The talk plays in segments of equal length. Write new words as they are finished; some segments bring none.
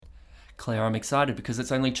Claire, I'm excited because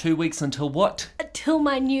it's only 2 weeks until what? Until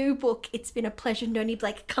my new book, It's Been a Pleasure, Noni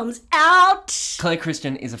Blake, comes out. Claire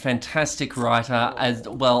Christian is a fantastic writer. As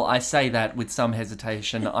well, I say that with some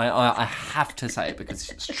hesitation. I have to say it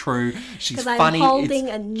because it's true. She's funny. I'm holding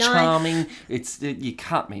it's a knife. charming. You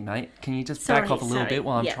cut me, mate. Can you just back off a little bit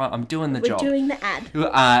while I'm trying? I'm doing the job. We're doing the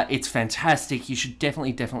ad. It's fantastic. You should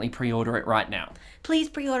definitely pre-order it right now. Please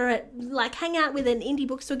pre-order it. Like, hang out with an indie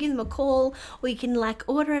bookstore, give them a call, or you can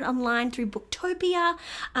order it online through Booktopia.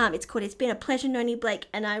 It's called It's Been a Pleasure, Noni Blake,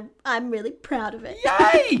 and I'm really proud of it.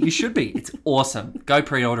 Yay! You should be. It's awesome. Go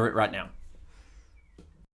pre-order it right now.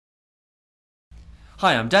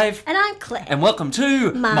 Hi, I'm Dave. And I'm Claire. And welcome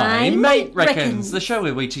to My Mate Reckons, the show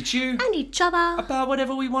where we teach you and each other about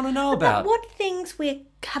whatever we want to know about. what things we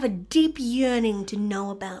have a deep yearning to know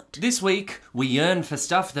about. This week, we yearn for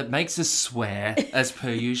stuff that makes us swear, as per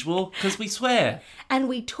usual, because we swear. And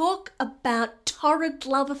we talk about torrid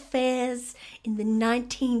love affairs in the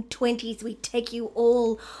 1920s. We take you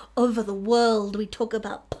all over the world. We talk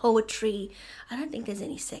about poetry. I don't think there's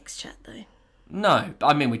any sex chat, though. No,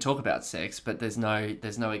 I mean, we talk about sex, but there's no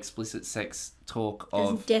explicit sex talk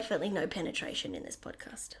There's of... definitely no penetration in this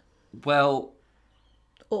podcast. Well...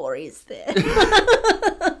 Or is there?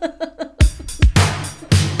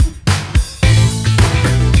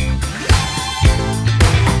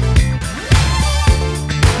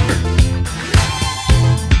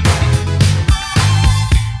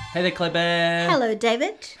 Hey there, Claire Bear. Hello,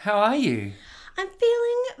 David. How are you? I'm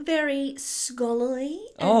feeling very scholarly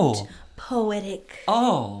and poetic.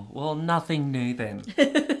 Oh, well, nothing new then.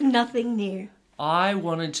 Nothing new. I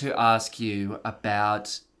wanted to ask you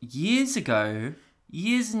about years and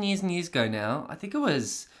years ago now. I think it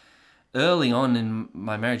was early on in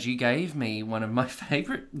my marriage. You gave me one of my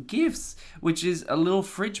favourite gifts, which is a little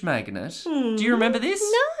fridge magnet. Do you remember this?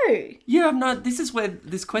 No. Yeah, I'm not. This is where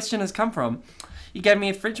this question has come from. You gave me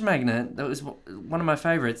a fridge magnet that was one of my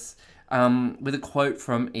favourites. With a quote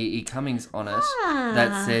from E.E. Cummings on it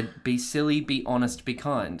that said, "Be silly, be honest, be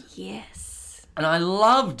kind." Yes. And I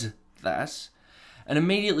loved that and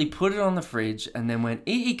immediately put it on the fridge and then went,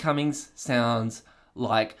 E.E. Cummings sounds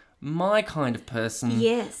like my kind of person.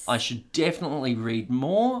 Yes. I should definitely read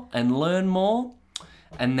more and learn more.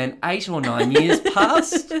 And then 8 or 9 years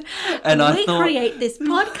passed and I thought... We create this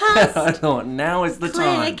podcast. I thought, now is the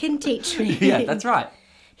time. Claire can teach me. Yeah, that's right.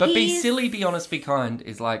 But be silly, be honest, be kind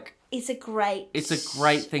is like... It's a great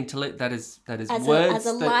thing to live. That is as words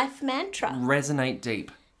a life mantra. Resonate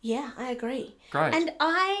deep. Yeah, I agree. Great. And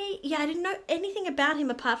I didn't know anything about him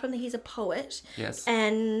apart from that he's a poet. Yes.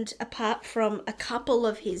 And apart from a couple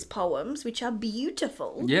of his poems, which are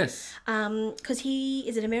beautiful. Yes. Because he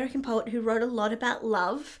is an American poet who wrote a lot about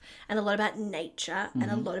love and a lot about nature and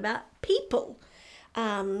a lot about people.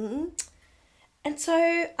 And so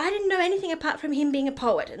I didn't know anything apart from him being a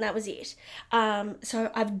poet, and that was it.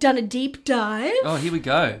 So I've done a deep dive. Oh, here we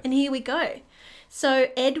go. And here we go. So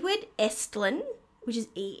Edward Estlin, which is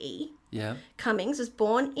E.E. Yeah. Cummings, was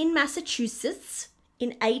born in Massachusetts in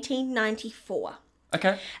 1894.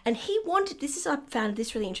 Okay. And I found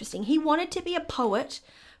this really interesting. He wanted to be a poet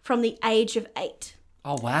from the age of 8.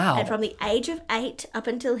 Oh, wow. And from the age of 8 up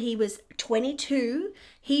until he was 22,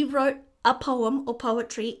 he wrote a poem or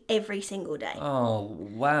poetry every single day. Oh,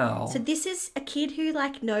 wow. So this is a kid who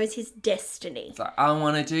knows his destiny. It's like, I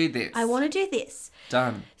want to do this. I want to do this.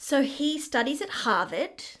 Done. So he studies at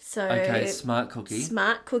Harvard. So okay, smart cookie.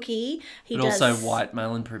 Smart cookie. But also white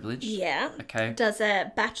male and privilege. Yeah. Okay. Does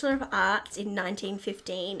a Bachelor of Arts in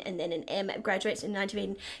 1915 and then graduates in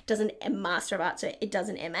 1915, does a Master of Arts, so it does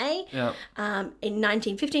an MA. Yeah. In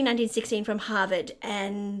 1915, 1916 from Harvard.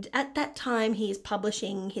 And at that time, he is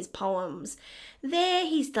publishing his poems. There,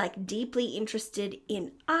 he's deeply interested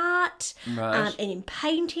in art Right. and in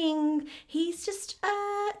painting. He's just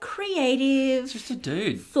a creative, Just a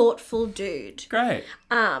dude. thoughtful dude. Great.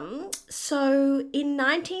 So in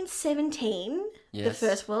 1917, the Yes.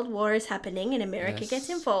 First World War is happening and America Yes. gets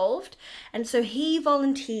involved. And so he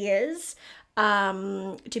volunteers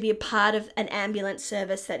to be a part of an ambulance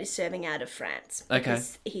service that is serving out of France. Okay.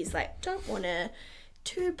 Because he's don't want to...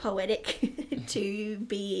 too poetic to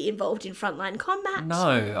be involved in frontline combat. No,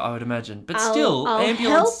 I would imagine. But I'll still,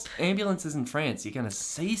 help. ambulances in France, you're going to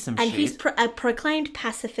see some And shit. he's a proclaimed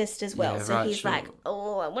pacifist as well. Yeah, so right, he's sure.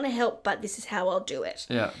 I want to help, but this is how I'll do it.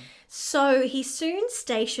 Yeah. So he's soon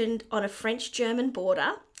stationed on a French-German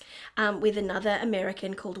border with another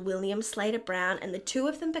American called William Slater Brown, and the two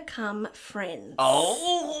of them become friends.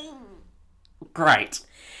 Oh, great.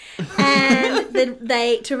 And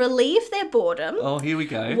they to relieve their boredom, Oh, here we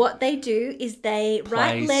go. what they do is they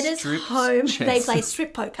write letters strips home. chess. They play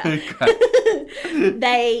strip poker. Okay.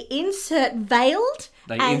 They insert veiled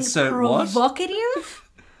They and insert what? provocative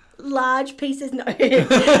large pieces,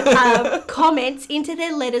 comments into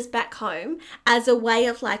their letters back home as a way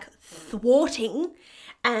of like thwarting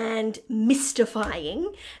and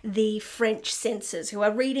mystifying the French censors who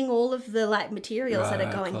are reading all of the like materials that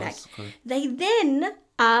are going back. They then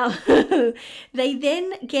they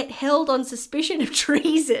then get held on suspicion of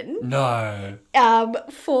treason. No.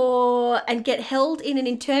 And get held in an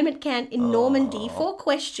internment camp in Normandy for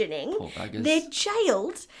questioning. Poor buggers. They're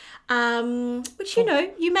jailed. Which, you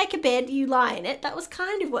know, you make a bed, you lie in it. That was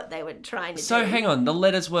kind of what they were trying to do. So hang on, the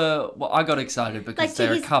letters were. Well, I got excited because Like to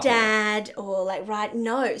they're a his couple. dad or like, right,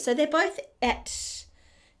 no. So they're both at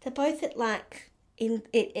like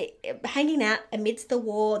hanging out amidst the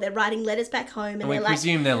war. They're writing letters back home and we they're like,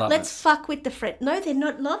 presume they're lovers. let's fuck with the friend. No, they're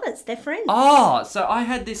not lovers. They're friends. Oh, so I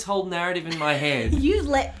had this whole narrative in my head. You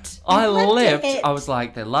leapt. I You leapt. ahead. I was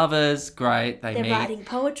like, they're lovers, great. They They're meet. writing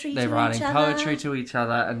poetry They're to writing each other. poetry to each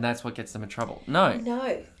other, and that's what gets them in trouble. No.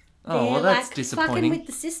 No. Oh, They're well, that's like disappointing. fucking with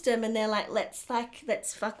the system, and they're like, let's fuck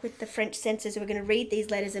with the French censors who are going to read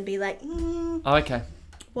these letters and be like, Oh, okay.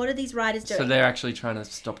 what are these writers doing? So they're actually trying to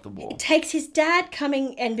stop the war. It takes his dad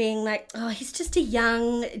coming and being like, oh, he's just a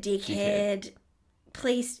young dickhead.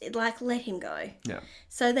 Please, like, let him go. Yeah.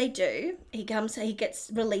 So they do. He gets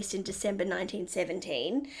released in December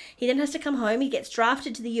 1917. He then has to come home. He gets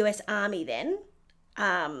drafted to the US Army then.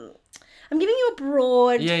 I'm giving you a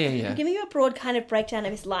broad... Yeah. I'm giving you a broad kind of breakdown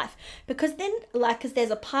of his life. Because then, like, because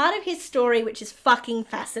there's a part of his story which is fucking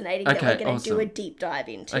fascinating that we're going to do a deep dive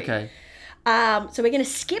into. Okay. So we're going to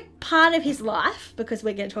skip part of his life because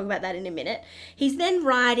we're going to talk about that in a minute. He's then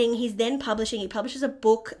writing, he's then publishing. He publishes a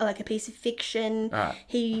book, like a piece of fiction. Right.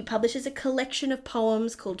 He publishes a collection of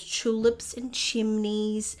poems called Tulips and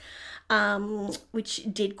Chimneys,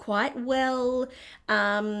 which did quite well.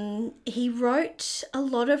 He wrote a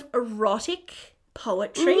lot of erotic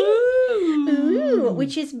poetry,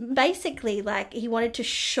 which is basically like he wanted to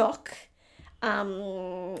shock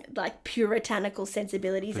like puritanical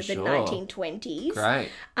sensibilities of the 1920s. Great.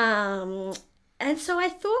 And so I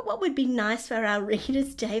thought what would be nice for our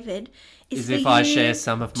readers, David, is for if I you share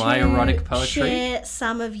some of my to erotic poetry. share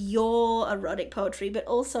some of your erotic poetry, but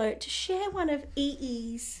also to share one of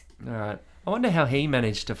EE's. All right. I wonder how he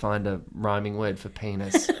managed to find a rhyming word for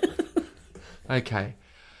penis. Okay.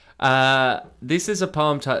 This is a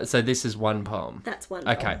poem. So this is one poem. That's one.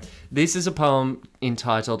 Okay. This is a poem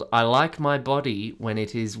entitled "I Like My Body When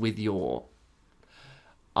It Is With Your."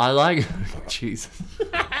 I like... Jesus.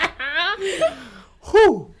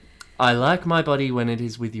 Whew. I like my body when it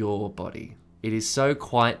is with your body. It is so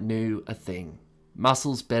quite new a thing.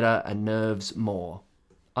 Muscles better and nerves more.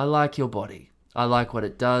 I like your body. I like what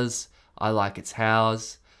it does. I like its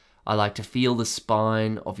hows. I like to feel the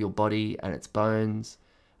spine of your body and its bones,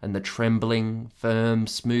 and the trembling, firm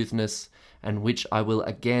smoothness, and which I will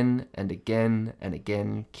again and again and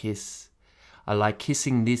again kiss. I like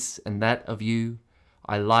kissing this and that of you.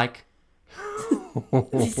 I like...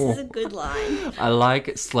 This is a good line. I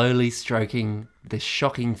like slowly stroking the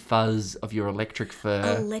shocking fuzz of your electric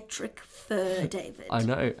fur. Electric fur, David. I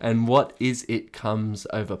know. And what is it comes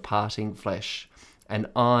over parting flesh, and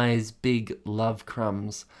eyes big love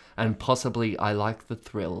crumbs, and possibly I like the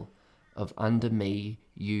thrill of under me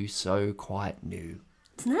you so quite new.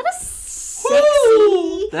 Isn't that a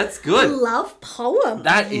sexy That's good. love poem?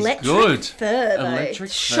 That is electric good. Fur, though. Electric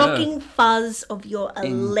fur. Shocking fuzz of your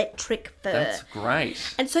electric fur. That's great.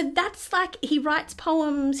 And so that's like, he writes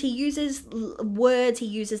poems, he uses words, he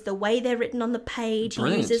uses the way they're written on the page,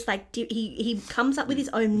 Brilliant. he uses like, he comes up with his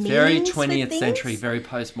own Very meanings for 20th things. century, very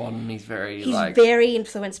postmodern. He's very He's like... very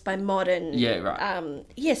influenced by modern. Yeah, right.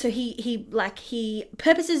 So he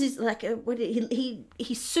purposes is like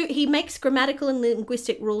he makes grammatical and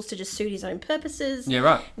linguistic rules to just suit his own purposes. Yeah,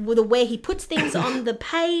 right. With the way he puts things on the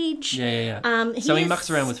page. Yeah. So he mucks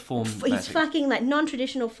around with form He's magic. fucking like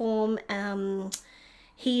non-traditional form.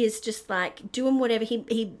 He is just like doing whatever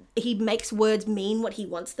he makes words mean what he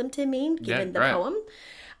wants them to mean, given the right. poem.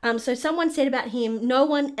 So someone said about him, no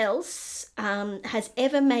one else has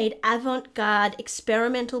ever made avant-garde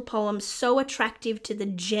experimental poems so attractive to the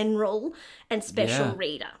general and special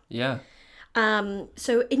reader. Yeah.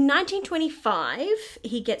 So in 1925,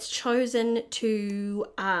 he gets chosen to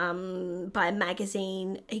by a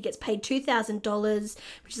magazine. He gets paid $2,000,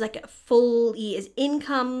 which is like a full year's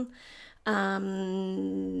income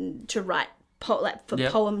to write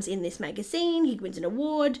poems in this magazine. He wins an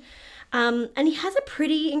award. And he has a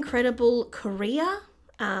pretty incredible career.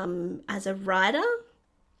 as a writer.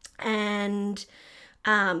 And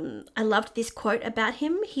I loved this quote about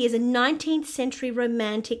him. He has a 19th century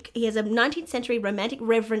romantic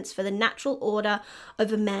reverence for the natural order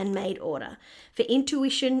over man-made order, for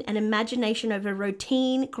intuition and imagination over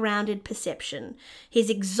routine, grounded perception. His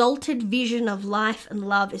exalted vision of life and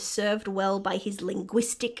love is served well by his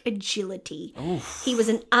linguistic agility. Oof. He was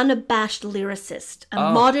an unabashed lyricist, a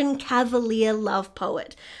modern cavalier love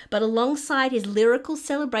poet, but alongside his lyrical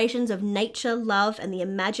celebrations of nature, love, and the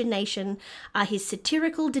imagination are his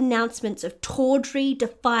satirical denouncements of tawdry,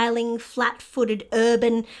 defiling, flat-footed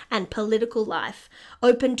urban and political life,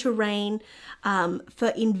 open terrain for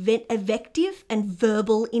invective and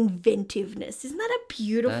verbal inventiveness. Isn't that a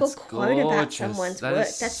beautiful That's quote about gorgeous. someone's That work?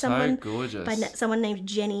 is That's so someone gorgeous. by someone named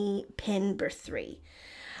Jenny Penberthree.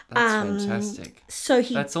 That's fantastic. So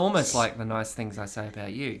That's almost like the nice things I say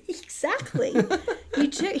about you. Exactly. You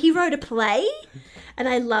too. He wrote a play, and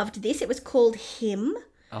I loved this. It was called Him.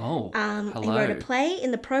 Oh, He hello. wrote a play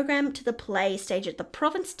in the program to the play stage at the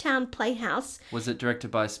Provincetown Playhouse. Was it directed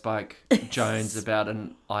by Spike Jones about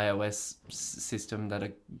an iOS system that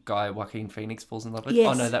a guy, Joaquin Phoenix, falls in love with?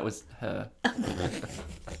 Yes. Oh, no, that was her.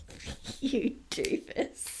 You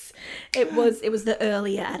doofus. It was the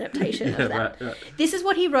earlier adaptation of that. Right. This is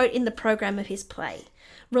what he wrote in the program of his play.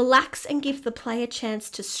 Relax and give the play a chance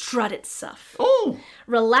to strut its stuff. Oh!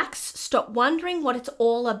 Relax, stop wondering what it's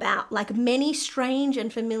all about. Like many strange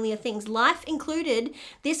and familiar things, life included,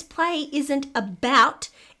 this play isn't about,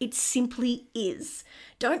 it simply is.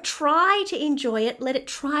 Don't try to enjoy it, let it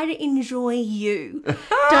try to enjoy you.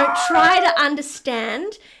 Don't try to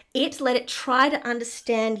understand it, let it try to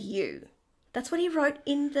understand you. That's what he wrote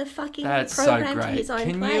in the fucking That's so program to great. his own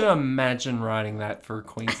Can play. you imagine writing that for a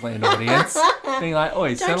Queensland audience? Being like, oi,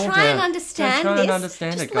 Don't settle try down. and understand Don't try this. and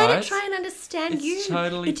understand Just it, let guys. it try and understand It's you.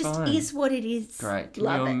 totally It just fine. is what it is. Great. Can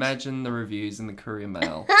Love you it. imagine the reviews in the Courier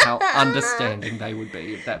Mail? How understanding they would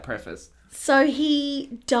be of that preface. So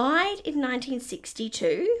he died in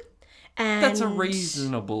 1962. And That's a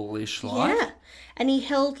reasonable-ish life. Yeah. And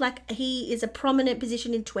he is a prominent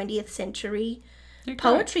position in 20th century Yeah, great.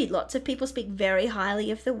 poetry. Lots of people speak very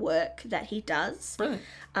highly of the work that he does. Brilliant.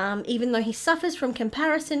 Even though he suffers from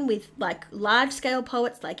comparison with like large-scale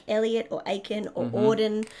poets like Eliot or Aiken or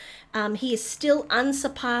Auden, he is still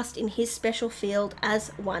unsurpassed in his special field as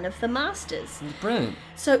one of the masters. Brilliant.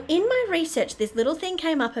 So in my research, this little thing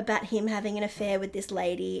came up about him having an affair with this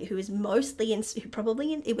lady who is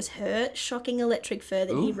it was her shocking electric fur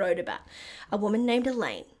that he wrote about, a woman named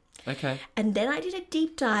Elaine. Okay. And then I did a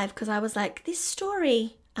deep dive because I was like, this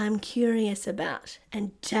story I'm curious about.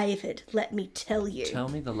 And David, let me tell you. Tell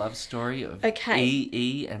me the love story of Okay.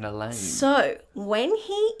 E and Elaine. So, when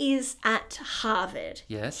he is at Harvard,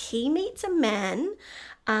 Yes. he meets a man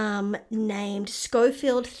named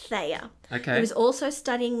Schofield Thayer. Okay. He was also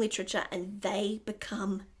studying literature, and they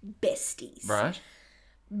become besties. Right.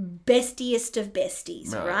 Bestiest of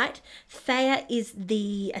besties, Right. right? Thayer is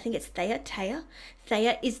I think it's Thayer.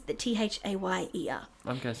 Thayer is the Thayer.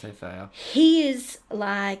 I'm going to say Thayer. He is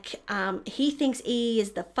like, he thinks E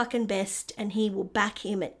is the fucking best and he will back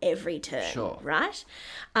him at every turn. Sure. Right?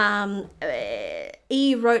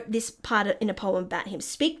 E wrote this part in a poem about him.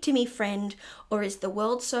 Speak to me, friend, or is the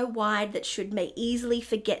world so wide that should may easily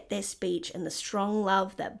forget their speech and the strong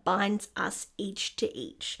love that binds us each to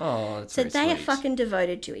each. Oh, that's So very they are sweet. fucking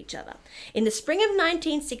devoted to each other. In the spring of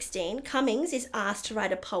 1916, Cummings is asked to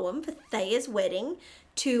write a poem for Thayer's wedding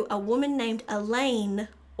to a woman named Elaine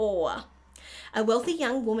Orr, a wealthy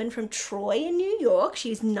young woman from Troy in New York.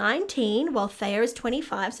 She's 19 while Thayer is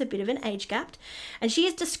 25, so a bit of an age gap. And she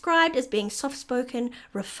is described as being soft-spoken,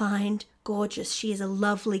 refined, gorgeous. She is a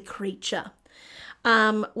lovely creature.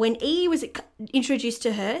 When E was introduced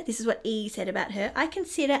to her, this is what E said about her: I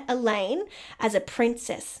consider Elaine as a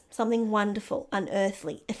princess, something wonderful,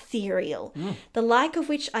 unearthly, ethereal, the like of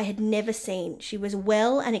which I had never seen. She was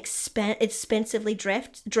well and expensively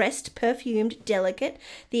dressed, perfumed, delicate,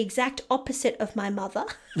 the exact opposite of my mother.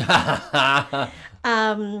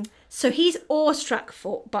 So he's awestruck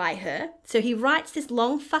by her. So he writes this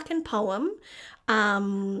long fucking poem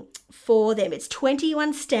for them. It's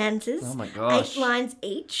 21 stanzas. Oh my gosh. 8 lines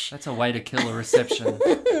each. That's a way to kill a reception,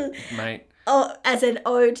 mate. As an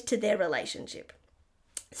ode to their relationship.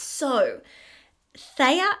 So,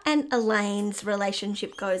 Thea and Elaine's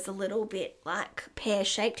relationship goes a little bit like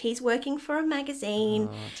pear-shaped. He's working for a magazine.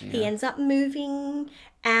 He ends up moving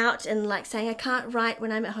out and like saying, I can't write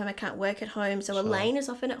when I'm at home, I can't work at home. So Elaine is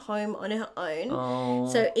often at home on her own.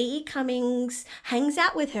 So E. Cummings hangs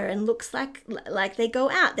out with her and looks like they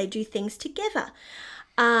go out. They do things together.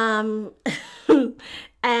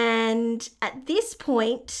 And at this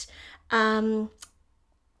point,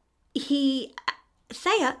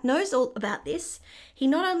 Thea knows all about this. He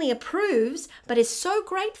not only approves, but is so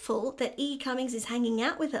grateful that E. Cummings is hanging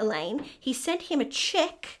out with Elaine. He sent him a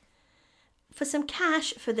check for some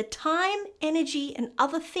cash for the time, energy, and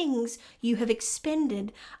other things you have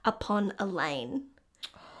expended upon Elaine.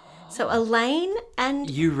 So Elaine and...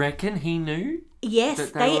 You reckon he knew?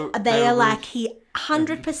 Yes, they are like, he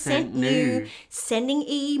 100% knew, sending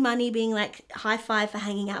E money, being like, high five for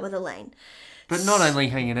hanging out with Elaine. But not only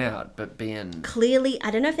hanging out, but being... Clearly,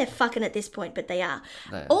 I don't know if they're fucking at this point, but they are.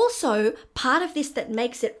 Also, part of this that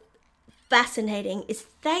makes it fascinating is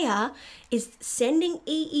Thea is sending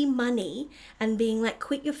E money and being like,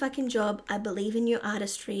 quit your fucking job. I believe in your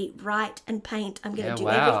artistry. Write and paint. I'm going to do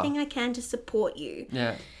everything I can to support you.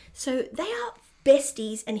 Yeah. So they are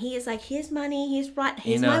besties, and he is like, here's money, here's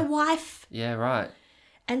my wife. Yeah, right.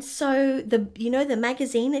 And so the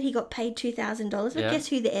magazine that he got paid $2,000. Guess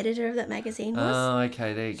who the editor of that magazine was? Oh,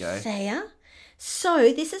 okay, there you go. Thea.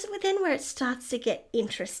 So this is then where it starts to get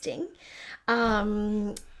interesting.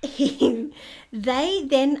 They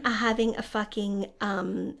then are having a fucking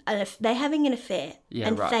they're having an affair,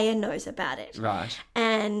 and right. Thea knows about it. Right.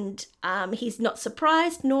 And he's not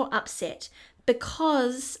surprised nor upset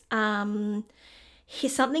because something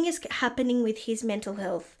is happening with his mental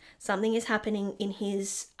health. Something is happening in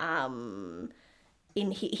his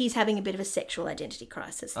he's having a bit of a sexual identity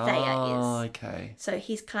crisis. Thea is. Oh, okay. So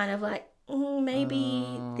he's kind of like, maybe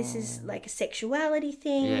this is like a sexuality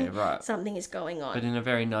thing. Yeah, right. Something is going on. But in a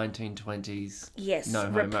very 1920s, yes, no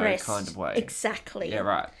repressed, homo kind of way. Exactly. Yeah,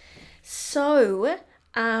 right. So,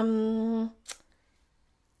 the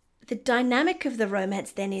dynamic of the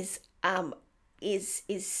romance then is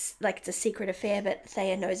like it's a secret affair, but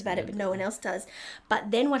Thea knows about it, but no one else does. But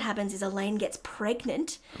then what happens is Elaine gets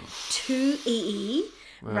pregnant to EE,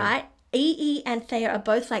 right? EE and Thea are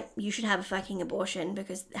both like, you should have a fucking abortion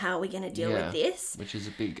because how are we going to deal with this? Which is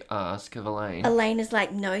a big ask of Elaine. Elaine is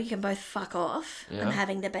like, no, you can both fuck off. Yeah. I'm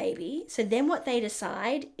having the baby. So then what they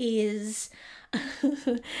decide is...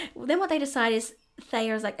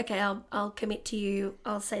 Thea is like, okay, I'll commit to you.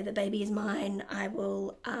 I'll say the baby is mine. I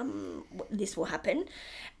will, this will happen.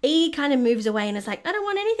 E kind of moves away and is like, I don't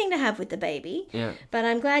want anything to have with the baby. Yeah. But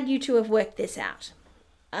I'm glad you two have worked this out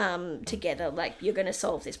together. Like, you're going to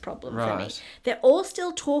solve this problem for me. They're all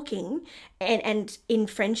still talking and in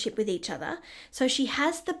friendship with each other. So she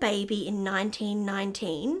has the baby in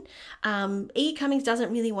 1919. E. Cummings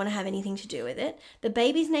doesn't really want to have anything to do with it. The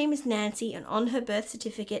baby's name is Nancy, and on her birth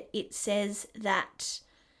certificate it says that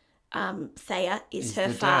Thea is her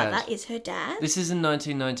father, is her dad. This is in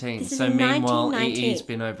 1919. So meanwhile, EE's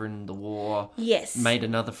been over in the war. Yes. Made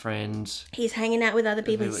another friend. He's hanging out with other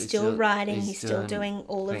people. He's still writing. He's still doing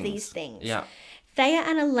all of these things. Yeah. Thea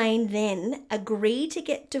and Elaine then agree to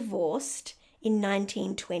get divorced in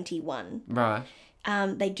 1921. Right.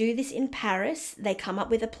 They do this in Paris. They come up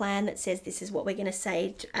with a plan that says this is what we're going to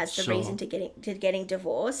say as the reason to getting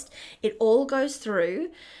divorced. It all goes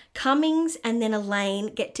through. Cummings and then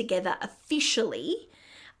Elaine get together officially,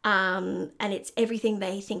 and it's everything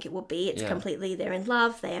they think it will be. It's completely, they're in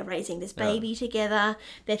love. They are raising this baby together.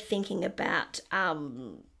 They're thinking about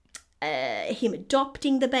him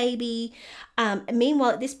adopting the baby.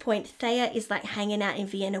 Meanwhile, at this point, Thea is like hanging out in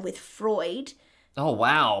Vienna with Freud. Oh,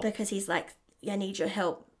 wow. Because he's like, I need your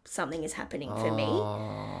help. Something is happening for me.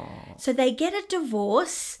 So they get a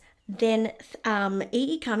divorce. Then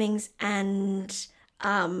E.E. Cummings and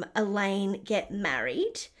Elaine get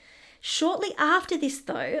married. Shortly after this,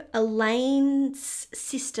 though, Elaine's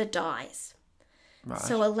sister dies. Right.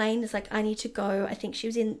 So Elaine is like, I need to go. I think she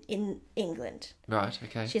was in England. Right,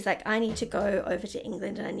 okay. She's like, I need to go over to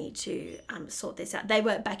England and I need to sort this out. They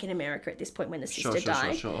were back in America at this point when the sister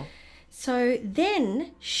died. Sure. So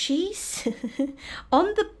then she's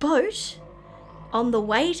on the boat on the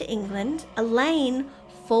way to England. Elaine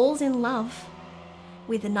falls in love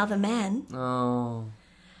with another man. Oh.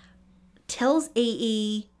 Tells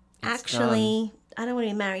EE, actually, I don't want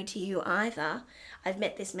to be married to you either. I've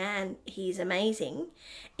met this man. He's amazing.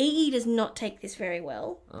 EE does not take this very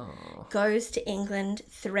well. Oh. Goes to England,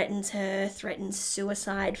 threatens her, threatens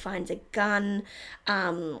suicide, finds a gun,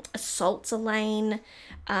 assaults Elaine.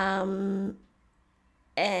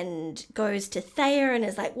 and goes to Thea and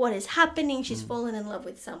is like, what is happening? She's fallen in love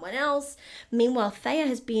with someone else. Meanwhile, Thea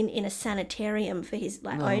has been in a sanitarium for his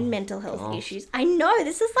own mental health issues. I know,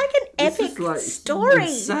 this is like an epic story.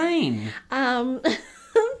 Insane.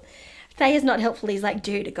 Thea's not helpful. He's like,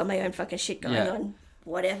 dude, I got my own fucking shit going on.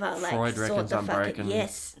 Whatever. Freud reckons I'm broken.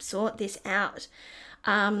 Yes, sort this out.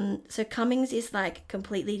 So Cummings is like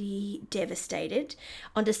completely devastated.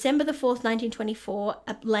 On December the 4th, 1924,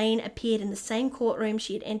 Lane appeared in the same courtroom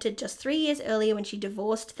she had entered just 3 years earlier when she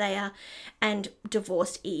divorced Thea and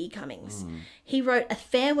divorced E. Cummings. He wrote a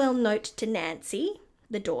farewell note to Nancy,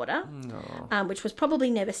 the daughter, which was probably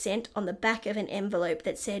never sent, on the back of an envelope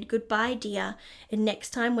that said, "Goodbye, dear, and next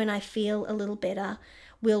time when I feel a little better,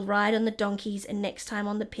 we'll ride on the donkeys, and next time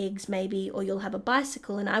on the pigs, maybe, or you'll have a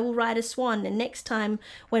bicycle, and I will ride a swan, and next time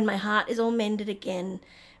when my heart is all mended again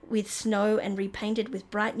with snow and repainted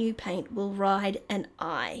with bright new paint, we'll ride an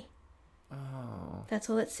eye." Oh. That's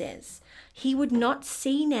all it says. He would not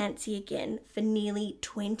see Nancy again for nearly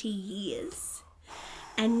 20 years.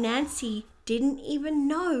 And Nancy didn't even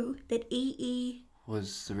know that E.E.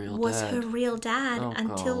 Was the real was dad. her real dad Oh,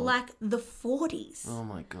 until God. like the 40s. Oh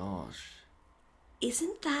my gosh.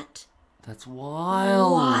 Isn't that That's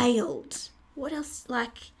wild. wild? What else?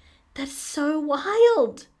 Like, that's so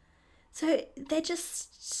wild. So they're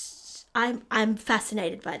just, I'm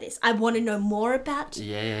fascinated by this. I want to know more about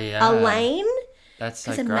Yeah. Elaine. That's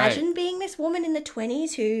so Because great. imagine being this woman in the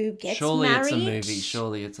 20s who gets Surely married. it's a movie.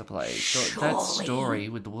 Surely it's a play. That story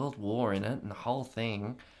with the World War in it and the whole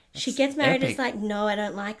thing. She gets married. epic. It's like, no, I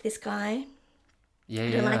don't like this guy. Yeah,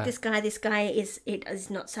 I don't like this guy. This guy is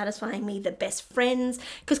not satisfying me. The best friends,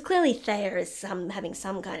 because clearly Thea is having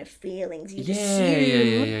some kind of feelings. You'd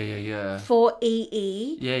assume Yeah. for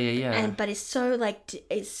EE. Yeah. And but is so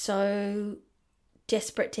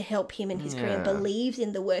desperate to help him in his career and Yeah. believes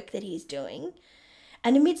in the work that he's doing.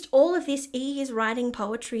 And amidst all of this, E is writing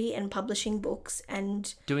poetry and publishing books.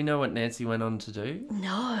 And Do we know what Nancy went on to do?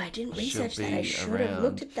 no, I didn't She'll research that. I be should have around.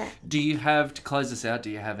 looked at that. Do you have, to close this out, do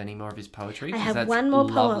you have any more of his poetry? I 'Cause have that's one more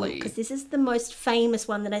poem lovely. because this is the most famous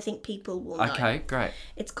one that I think people will know. Okay, great.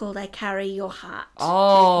 It's called "I Carry Your Heart."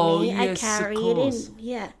 Oh, with me. yes, I carry of it course. in.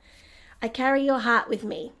 Yeah, I carry your heart with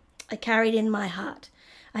me. I carry it in my heart.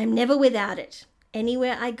 I am never without it.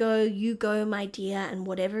 Anywhere I go, you go, my dear, and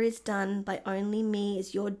whatever is done by only me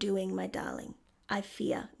is your doing, my darling. I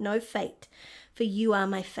fear no fate, for you are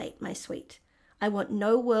my fate, my sweet. I want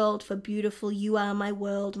no world, for beautiful you are my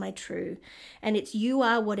world, my true. And it's you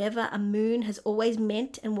are whatever a moon has always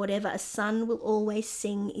meant, and whatever a sun will always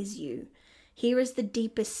sing is you. Here is the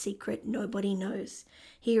deepest secret nobody knows.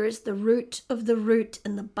 Here is the root of the root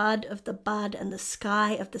and the bud of the bud and the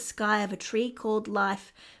sky of a tree called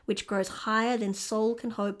life, which grows higher than soul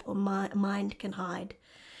can hope or mind can hide.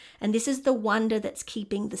 And this is the wonder that's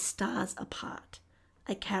keeping the stars apart.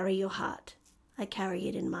 I carry your heart. I carry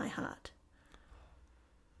it in my heart.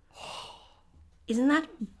 Isn't that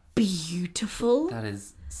beautiful? That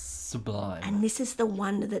is sublime. And this is the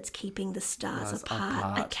wonder that's keeping the stars Stars apart.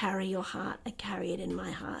 I apart. carry your heart. I carry it in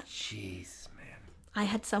my heart. Jeez, man. I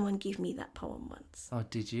had someone give me that poem once. Oh,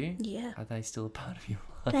 did you? Yeah. Are they still a part of your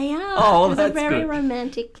life? They are. Oh, it was that's a very good.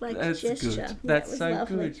 romantic That's gesture. good. Yeah, That's it was so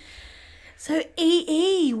lovely. good. So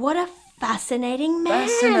E.E., what a fascinating man.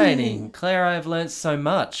 Fascinating. Claire, I have learnt so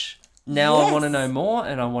much. Now I want to Yes. know more,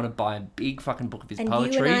 and I want to buy a big fucking book of his And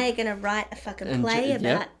poetry. you and I are going to write a fucking play ju-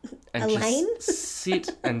 about and Elaine. just sit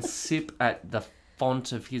and sip at the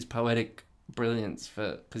font of his poetic brilliance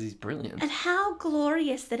because he's brilliant. And how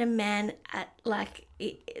glorious that a man at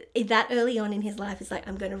that early on in his life is like,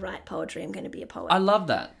 I'm going to write poetry. I'm going to be a poet. I love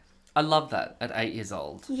that. I love that at 8 years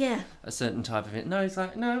old. Yeah. A certain type of it. No, he's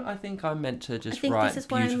like, no, I think I'm meant to I just think write this is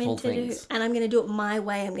what I'm beautiful meant to do. things. And I'm going to do it my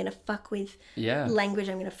way. I'm going to fuck with Yeah. language.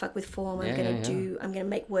 I'm going to fuck with form. I'm Yeah, going yeah, to I'm going to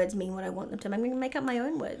make words mean what I want them to. I'm going to make up my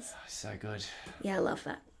own words. So good. Yeah, I love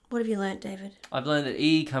that. What have you learnt, David? I've learned that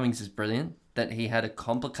E. Cummings is brilliant, that he had a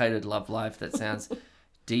complicated love life that sounds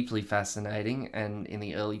deeply fascinating, and in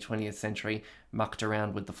the early 20th century mucked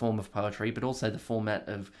around with the form of poetry, but also the format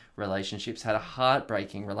of relationships, had a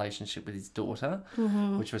heartbreaking relationship with his daughter,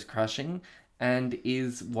 which was crushing, and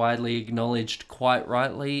is widely acknowledged quite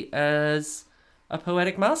rightly as a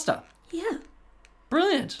poetic master. Yeah.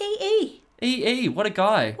 Brilliant. E.E. E.E., what a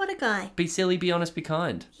guy. What a guy. Be silly, be honest, be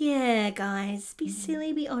kind. Yeah, guys. Be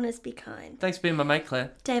silly, be honest, be kind. Thanks for being my mate,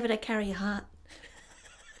 Claire. David, I carry your heart.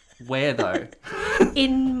 Where, though?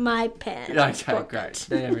 In my pants. Okay, great.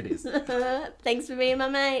 There it is. Thanks for being my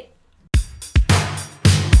mate.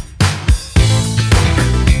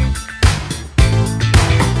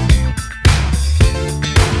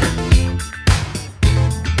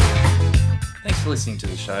 Thanks for listening to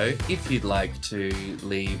the show. If you'd like to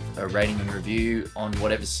leave a rating and review on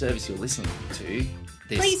whatever service you're listening to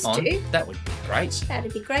this Please on, do. that would be great.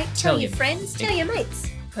 That'd be great. Tell Tell your your- friends, tell your mates.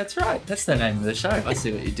 That's right. That's the name of the show. I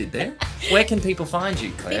see what you did there. Where can people find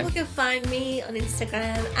you, Claire? People can find me on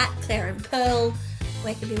Instagram at Claire and Pearl.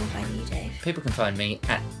 Where can people find you, Dave? People can find me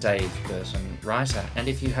at Dave Burton Writer. And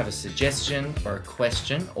if you have a suggestion or a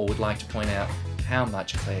question or would like to point out how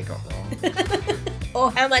much Claire got wrong, Or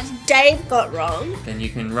how much Dave got wrong. then you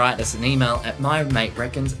can write us an email at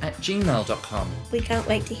mymatereckons@gmail.com. We can't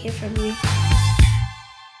wait to hear from you.